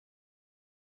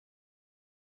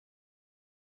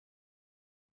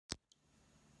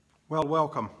Well,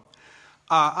 welcome.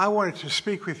 I wanted to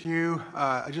speak with you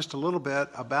just a little bit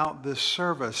about this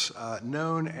service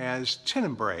known as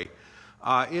Tenebrae.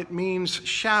 It means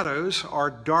shadows or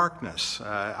darkness.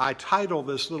 I titled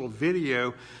this little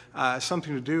video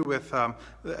something to do with,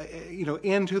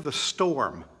 into the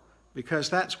storm, because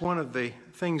that's one of the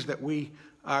things that we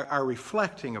are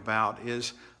reflecting about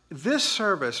is this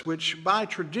service, which by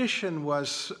tradition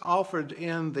was offered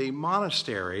in the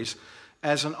monasteries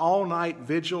as an all-night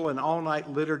vigil and all-night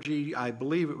liturgy. I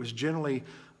believe it was generally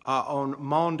on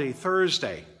Maundy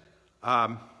Thursday.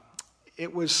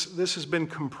 This has been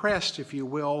compressed, if you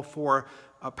will, for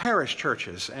parish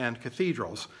churches and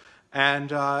cathedrals.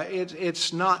 And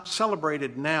it's not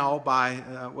celebrated now by,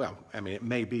 it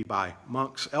may be by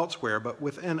monks elsewhere, but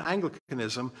within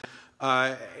Anglicanism,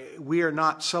 we are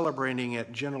not celebrating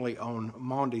it generally on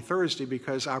Maundy Thursday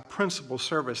because our principal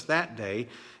service that day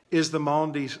is the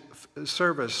Maundy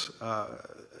service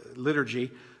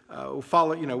liturgy,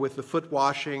 follow, with the foot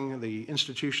washing, the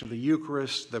institution of the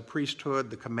Eucharist, the priesthood,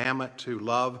 the commandment to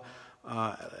love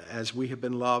as we have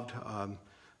been loved,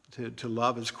 to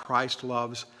love as Christ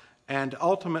loves. And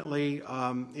ultimately,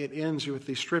 it ends with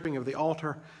the stripping of the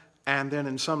altar, and then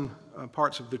in some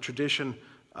parts of the tradition,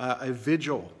 a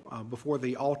vigil before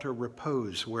the altar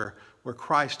repose, where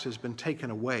Christ has been taken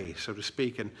away, so to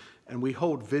speak, and we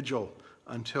hold vigil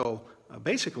until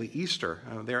basically Easter.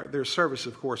 There's service,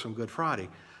 of course, on Good Friday,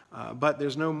 but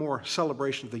there's no more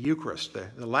celebration of the Eucharist.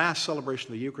 The last celebration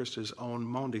of the Eucharist is on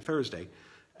Maundy Thursday,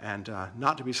 and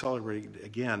not to be celebrated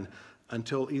again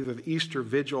until either the Easter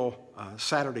Vigil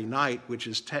Saturday night, which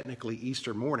is technically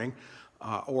Easter morning,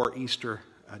 or Easter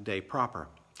Day proper.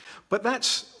 But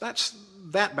that's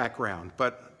that background.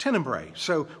 But Tenebrae.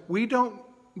 So we don't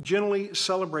generally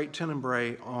celebrate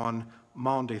Tenebrae on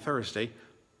Maundy Thursday,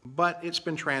 but it's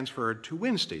been transferred to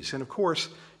Wednesdays. And of course,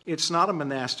 it's not a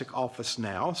monastic office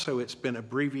now, so it's been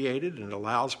abbreviated and it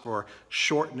allows for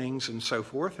shortenings and so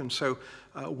forth. And so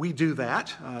we do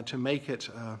that to make it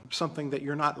something that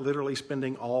you're not literally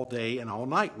spending all day and all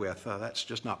night with. That's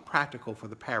just not practical for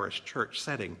the parish church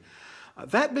setting.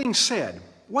 That being said,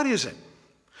 what is it?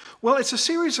 Well, it's a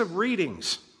series of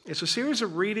readings. It's a series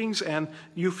of readings, and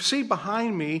you see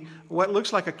behind me what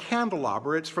looks like a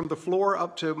candelabra. It's from the floor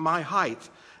up to my height.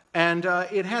 And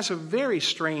it has a very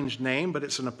strange name, but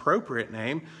it's an appropriate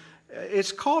name.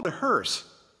 It's called a hearse,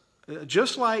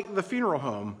 just like the funeral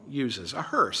home uses, a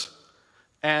hearse.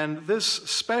 And this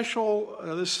specialized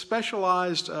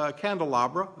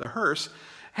candelabra, the hearse,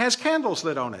 has candles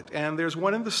lit on it. And there's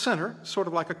one in the center, sort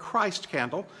of like a Christ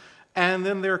candle. And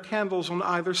then there are candles on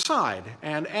either side.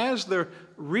 And as the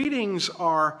readings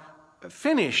are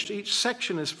finished, each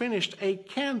section is finished, a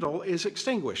candle is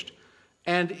extinguished.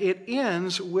 And it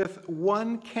ends with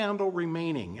one candle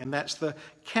remaining, and that's the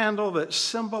candle that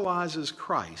symbolizes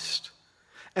Christ.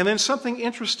 And then something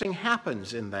interesting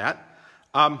happens in that.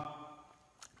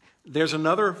 There's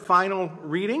another final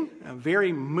reading,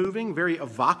 very moving, very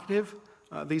evocative,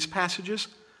 these passages.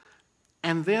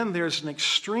 And then there's an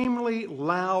extremely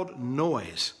loud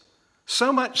noise.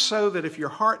 So much so that if your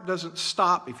heart doesn't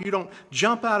stop, if you don't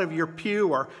jump out of your pew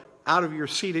or out of your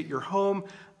seat at your home,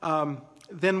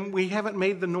 then we haven't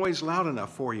made the noise loud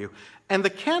enough for you. And the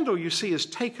candle, you see, is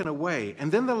taken away, and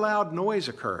then the loud noise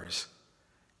occurs.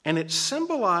 And it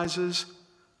symbolizes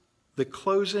the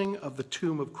closing of the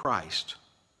tomb of Christ.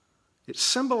 It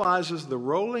symbolizes the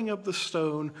rolling of the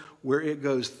stone where it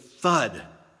goes thud,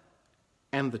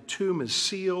 and the tomb is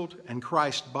sealed, and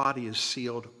Christ's body is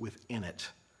sealed within it.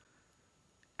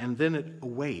 And then it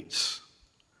awaits.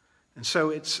 And so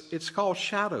it's called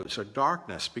shadows or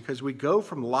darkness, because we go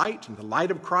from light and the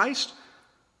light of Christ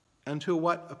until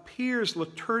what appears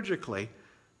liturgically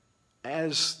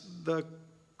as the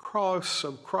cross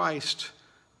of Christ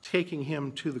taking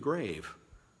him to the grave,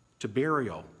 to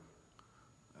burial,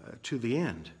 to the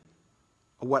end,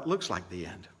 or what looks like the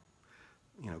end.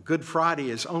 Good Friday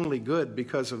is only good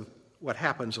because of what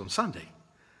happens on Sunday.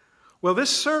 Well, this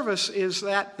service is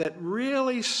that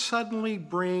really suddenly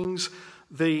brings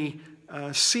the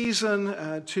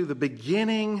season to the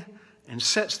beginning and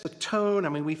sets the tone. I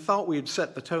mean, we thought we'd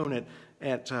set the tone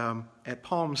at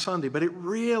Palm Sunday, but it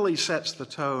really sets the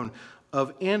tone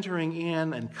of entering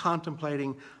in and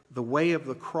contemplating the way of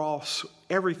the cross,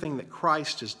 everything that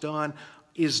Christ has done,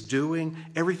 is doing,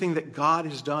 everything that God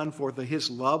has done for his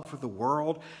love for the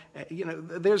world.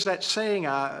 There's that saying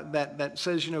that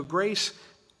says, grace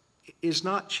is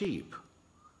not cheap.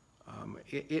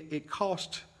 It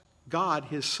cost God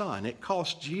his son. It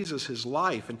cost Jesus his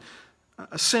life. And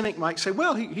a cynic might say,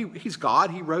 well, he's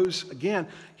God. He rose again.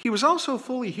 He was also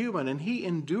fully human, and he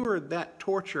endured that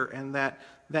torture and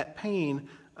that pain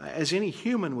as any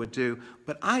human would do,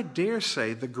 but I dare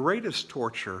say the greatest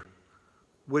torture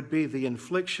would be the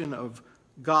infliction of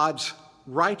God's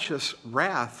righteous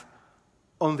wrath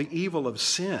on the evil of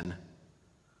sin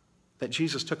that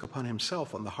Jesus took upon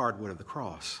himself on the hardwood of the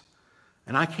cross.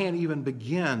 And I can't even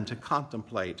begin to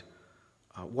contemplate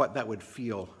what that would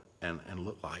feel and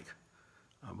look like.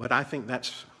 But I think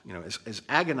that's, as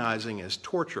agonizing as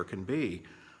torture can be,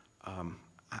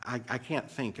 I can't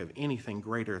think of anything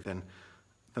greater than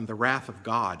the wrath of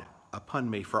God upon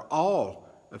me for all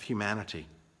of humanity.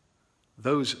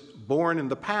 Those born in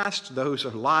the past, those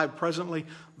alive presently,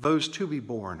 those to be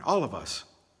born, all of us.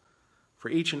 For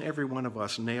each and every one of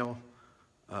us nail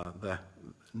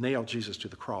Jesus to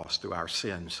the cross through our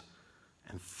sins.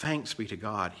 And thanks be to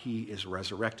God, he is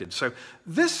resurrected. So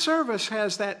this service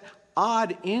has that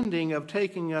odd ending of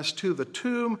taking us to the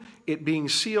tomb, it being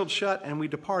sealed shut, and we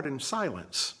depart in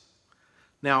silence.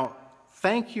 Now,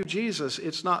 thank you, Jesus,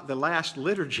 it's not the last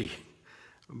liturgy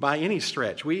by any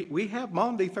stretch. We have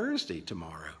Maundy Thursday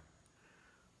tomorrow.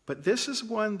 But this is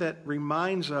one that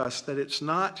reminds us that it's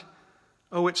not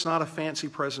a fancy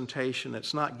presentation.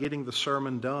 It's not getting the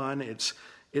sermon done.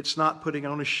 It's not putting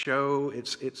on a show.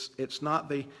 It's not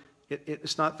the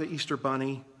Easter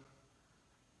bunny.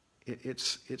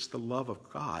 It's the love of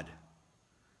God.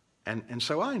 And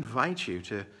so I invite you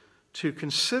to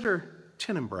consider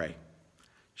Tenebrae,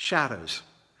 shadows.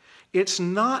 It's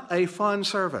not a fun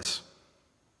service.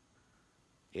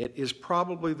 It is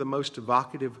probably the most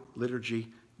evocative liturgy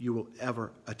you will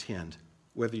ever attend,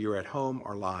 whether you're at home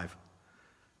or live,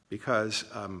 because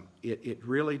it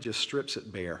really just strips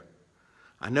it bare.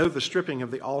 I know the stripping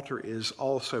of the altar is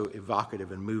also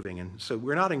evocative and moving, and so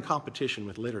we're not in competition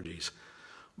with liturgies.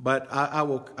 But I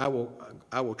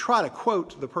will try to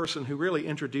quote the person who really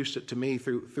introduced it to me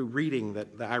through reading that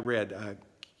I read.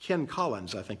 Ken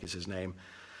Collins, I think is his name.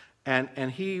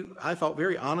 And he, I thought,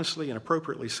 very honestly and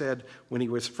appropriately said, when he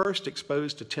was first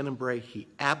exposed to Tenebrae, he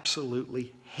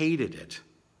absolutely hated it.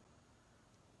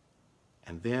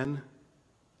 And then,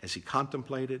 as he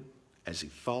contemplated, as he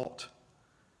thought,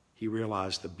 he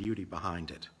realized the beauty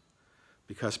behind it.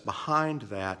 Because behind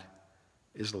that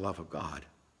is the love of God.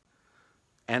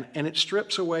 And it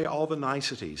strips away all the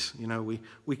niceties.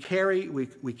 We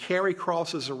carry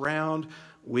crosses around.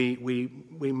 We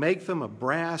make them of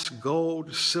brass,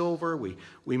 gold, silver.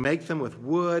 We make them with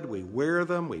wood. We wear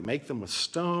them. We make them with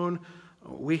stone.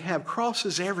 We have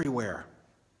crosses everywhere.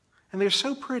 And they're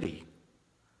so pretty.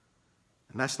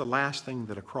 And that's the last thing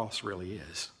that a cross really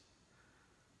is.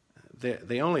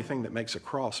 The only thing that makes a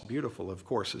cross beautiful, of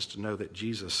course, is to know that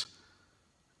Jesus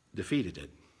defeated it.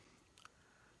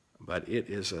 But it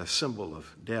is a symbol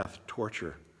of death,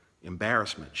 torture,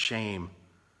 embarrassment, shame,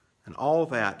 and all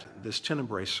that this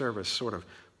Tenebrae service sort of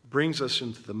brings us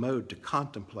into the mode to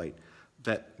contemplate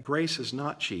that grace is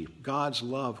not cheap. God's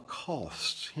love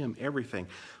costs him everything.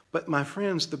 But my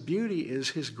friends, the beauty is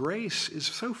his grace is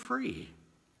so free.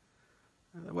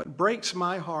 What breaks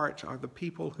my heart are the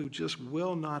people who just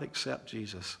will not accept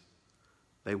Jesus.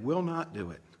 They will not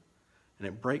do it. And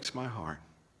it breaks my heart.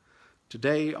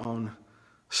 Today on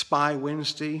Spy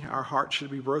Wednesday, our heart should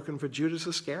be broken for Judas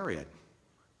Iscariot.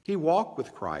 He walked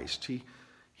with Christ.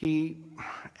 He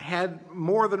had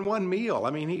more than one meal.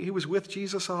 I mean, he was with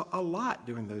Jesus a lot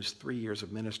during those 3 years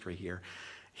of ministry here.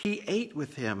 He ate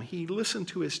with him. He listened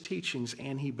to his teachings,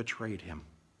 and he betrayed him.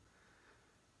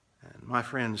 And my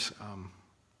friends,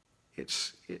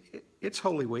 it's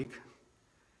Holy Week.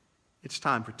 It's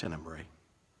time for Tenebrae.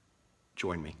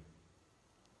 Join me.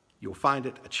 You'll find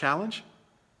it a challenge.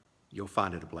 You'll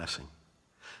find it a blessing.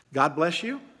 God bless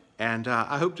you, and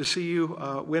I hope to see you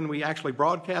when we actually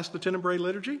broadcast the Tenebrae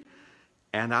liturgy,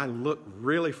 and I look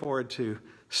really forward to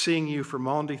seeing you for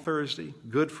Maundy Thursday,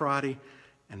 Good Friday,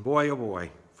 and boy, oh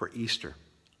boy, for Easter.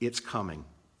 It's coming.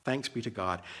 Thanks be to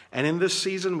God. And in this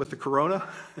season with the corona,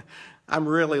 I'm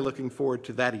really looking forward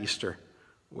to that Easter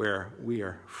where we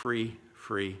are free,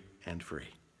 and free.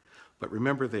 But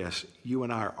remember this, you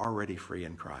and I are already free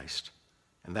in Christ.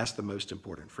 And that's the most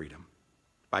important freedom.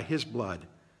 By his blood,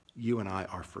 you and I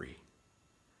are free.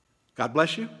 God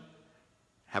bless you.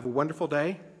 Have a wonderful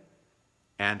day.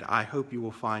 And I hope you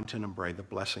will find Tenebrae the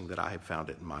blessing that I have found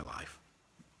it in my life.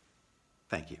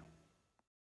 Thank you.